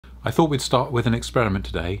I thought we'd start with an experiment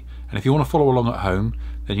today, and if you want to follow along at home,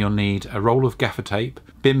 then you'll need a roll of gaffer tape,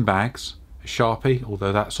 bin bags, a Sharpie,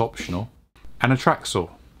 although that's optional, and a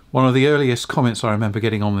Tracksaw. One of the earliest comments I remember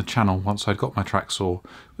getting on the channel once I'd got my Tracksaw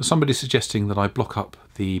was somebody suggesting that I block up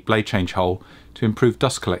the blade change hole to improve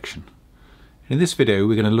dust collection. In this video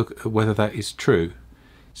we're going to look at whether that is true.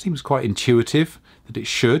 It seems quite intuitive that it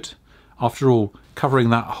should. After all,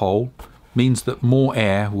 covering that hole means that more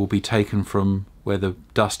air will be taken from where the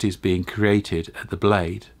dust is being created at the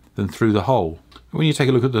blade than through the hole. When you take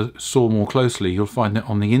a look at the saw more closely, you'll find that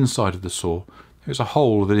on the inside of the saw there's a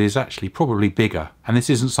hole that is actually probably bigger, and this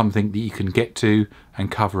isn't something that you can get to and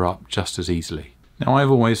cover up just as easily. Now, I've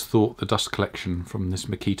always thought the dust collection from this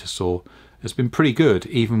Makita saw has been pretty good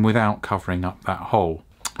even without covering up that hole.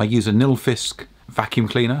 I use a Nilfisk vacuum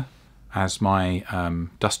cleaner as my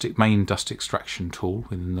main dust extraction tool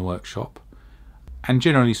within the workshop, and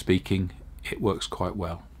generally speaking it works quite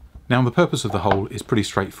well. Now, the purpose of the hole is pretty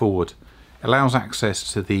straightforward. It allows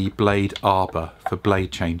access to the blade arbour for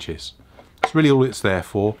blade changes. That's really all it's there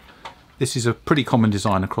for. This is a pretty common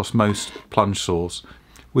design across most plunge saws,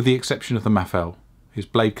 with the exception of the Mafel, whose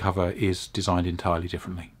blade cover is designed entirely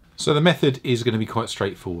differently. So the method is going to be quite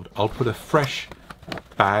straightforward. I'll put a fresh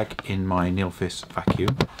bag in my Nilfisk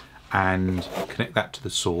vacuum and connect that to the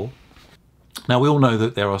saw. Now, we all know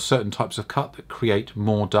that there are certain types of cut that create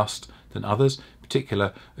more dust than others, in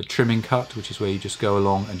particular a trimming cut, which is where you just go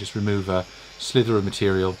along and just remove a slither of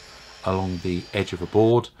material along the edge of a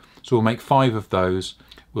board. So we'll make 5 of those.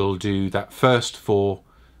 We'll do that first for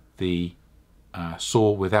the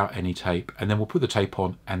saw without any tape, and then we'll put the tape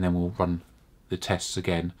on and then we'll run the tests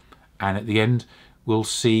again. And at the end we'll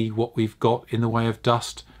see what we've got in the way of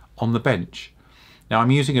dust on the bench. Now,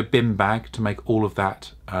 I'm using a bin bag to make all of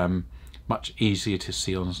that much easier to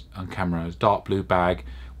see on camera. A dark blue bag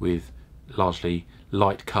with largely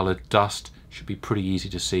light coloured dust should be pretty easy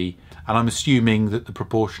to see, and I'm assuming that the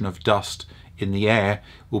proportion of dust in the air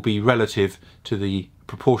will be relative to the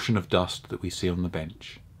proportion of dust that we see on the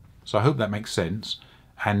bench. So I hope that makes sense,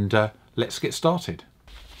 and let's get started.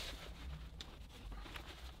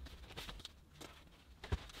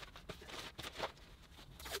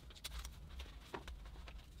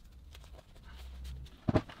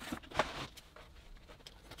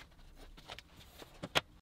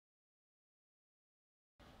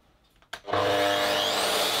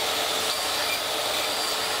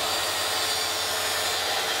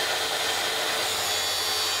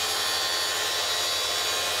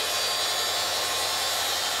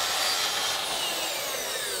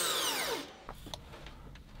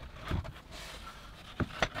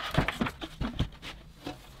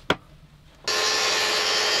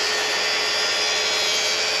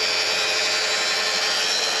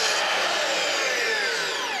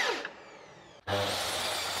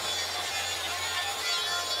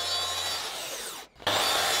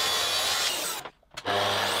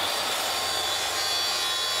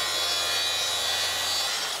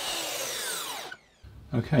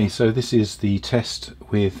 Okay, so this is the test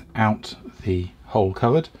without the hole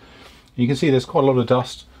covered. You can see there's quite a lot of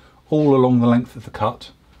dust all along the length of the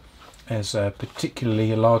cut. There's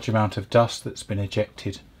particularly a large amount of dust that's been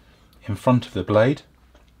ejected in front of the blade,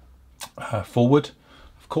 forward.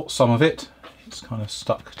 I've caught some of it. It's kind of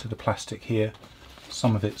stuck to the plastic here.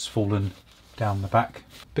 Some of it's fallen down the back.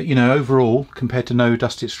 But you know, overall, compared to no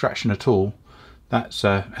dust extraction at all, that's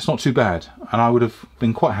not too bad, and I would have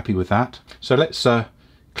been quite happy with that. So let's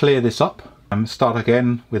clear this up and start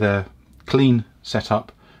again with a clean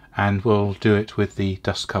setup, and we'll do it with the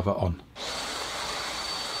dust cover on.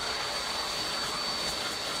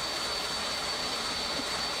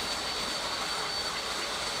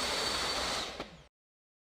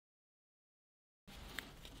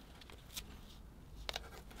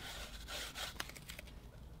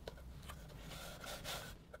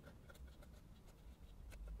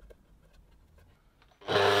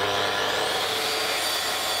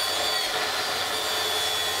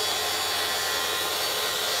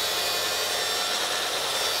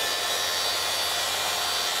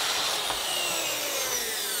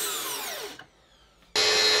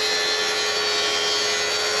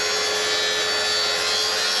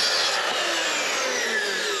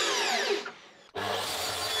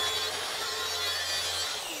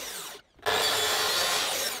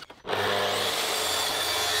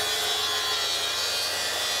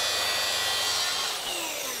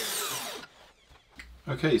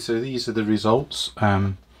 Okay, so these are the results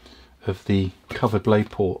of the covered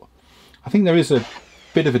blade port. I think there is a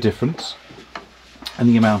bit of a difference in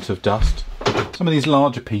the amount of dust. Some of these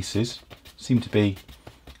larger pieces seem to be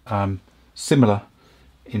similar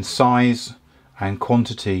in size and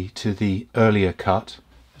quantity to the earlier cut,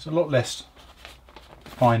 there's a lot less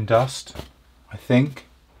fine dust, I think.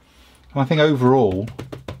 And I think overall,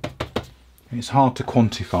 it's hard to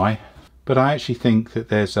quantify, but I actually think that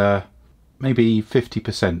there's maybe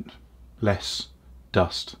 50% less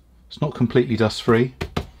dust. It's not completely dust free,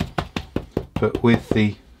 but with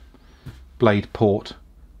the blade port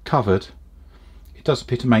covered, it does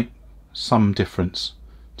appear to make some difference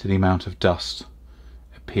to the amount of dust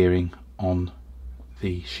appearing on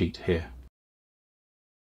the sheet here.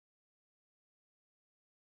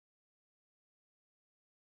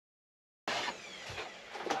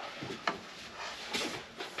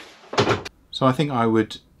 So I think I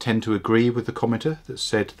would tend to agree with the commenter that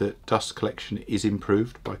said that dust collection is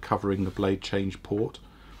improved by covering the blade change port.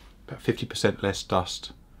 About 50% less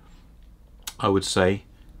dust, I would say,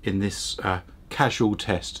 in this casual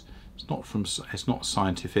test. It's not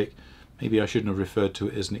scientific. Maybe I shouldn't have referred to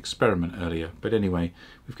it as an experiment earlier, but anyway,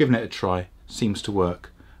 we've given it a try. Seems to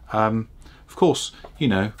work. Of course, you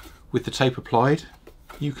know, with the tape applied,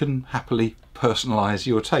 you can happily personalise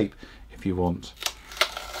your tape if you want.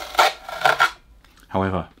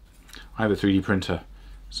 However, I have a 3D printer,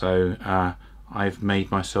 so I've made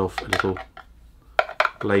myself a little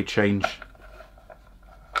blade change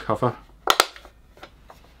cover,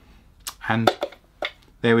 and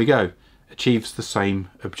there we go. Achieves the same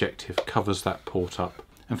objective, covers that port up.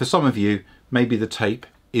 And for some of you, maybe the tape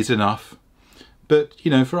is enough, but you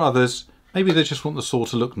know, for others, maybe they just want the saw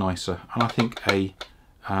to look nicer, and I think a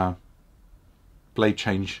blade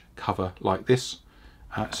change cover like this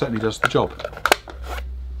certainly does the job.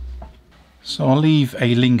 So I'll leave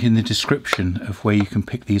a link in the description of where you can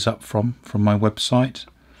pick these up from my website.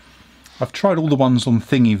 I've tried all the ones on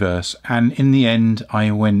Thingiverse, and in the end I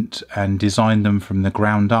went and designed them from the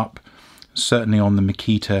ground up. Certainly on the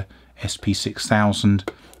Makita SP6000,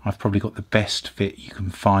 I've probably got the best fit you can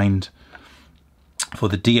find. For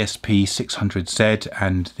the SP6000Z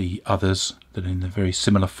and the others that are in a very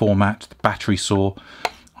similar format, the battery saw,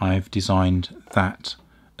 I've designed that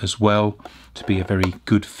as well to be a very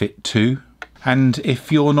good fit too. And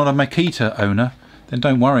if you're not a Makita owner, then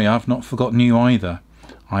don't worry, I've not forgotten you either.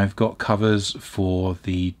 I've got covers for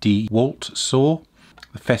the DeWalt saw,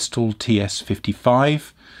 the Festool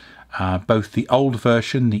TS55, both the old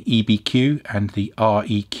version, the EBQ, and the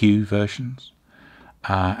REQ versions,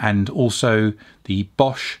 and also the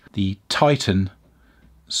Bosch, the Titan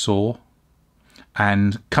saw,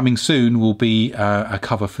 and coming soon will be a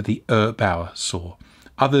cover for the Bauer saw.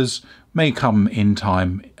 Others may come in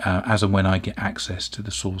time as and when I get access to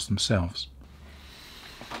the saws themselves.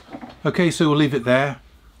 Okay, so we'll leave it there.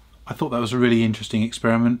 I thought that was a really interesting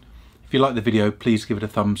experiment. If you like the video, please give it a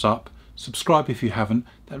thumbs up. Subscribe if you haven't.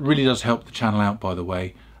 That really does help the channel out, by the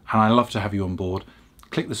way, and I love to have you on board.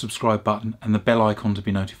 Click the subscribe button and the bell icon to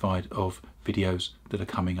be notified of videos that are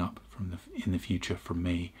coming up in the future from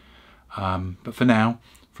me. But for now,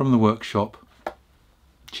 from the workshop,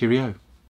 cheerio.